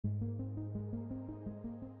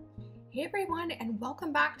Hey everyone, and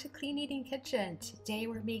welcome back to Clean Eating Kitchen. Today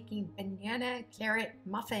we're making banana carrot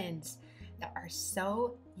muffins that are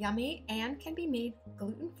so yummy and can be made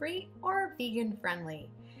gluten-free or vegan friendly.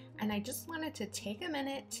 And I just wanted to take a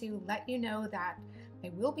minute to let you know that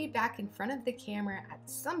I will be back in front of the camera at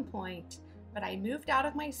some point, but I moved out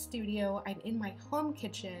of my studio. I'm in my home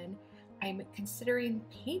kitchen. I'm considering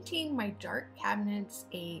painting my dark cabinets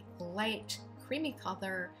a light creamy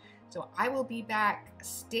color. So I will be back.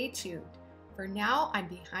 Stay tuned. For now, I'm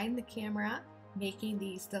behind the camera making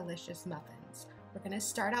these delicious muffins. We're going to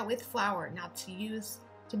start out with flour. Now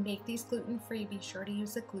to make these gluten-free, be sure to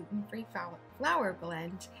use a gluten-free flour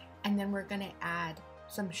blend. And then we're going to add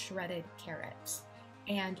some shredded carrots.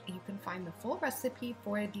 And you can find the full recipe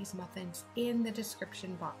for these muffins in the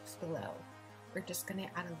description box below. We're just going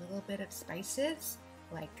to add a little bit of spices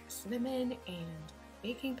like cinnamon and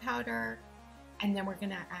baking powder. And then we're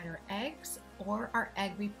gonna add our eggs or our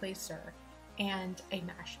egg replacer and a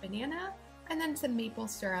mashed banana, and then some maple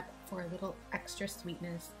syrup for a little extra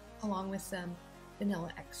sweetness, along with some vanilla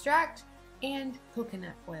extract and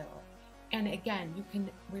coconut oil. And again, you can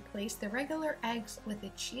replace the regular eggs with a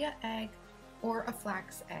chia egg or a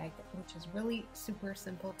flax egg, which is really super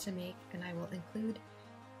simple to make, and I will include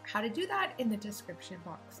how to do that in the description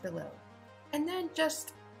box below. And then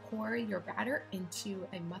just pour your batter into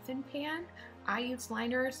a muffin pan. I use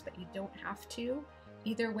liners, but you don't have to.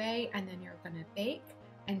 Either way, and then you're gonna bake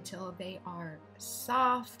until they are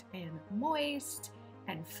soft and moist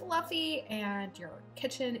and fluffy, and your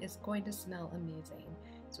kitchen is going to smell amazing.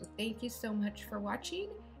 So thank you so much for watching,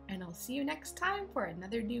 and I'll see you next time for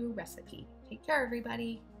another new recipe. Take care,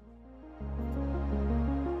 everybody.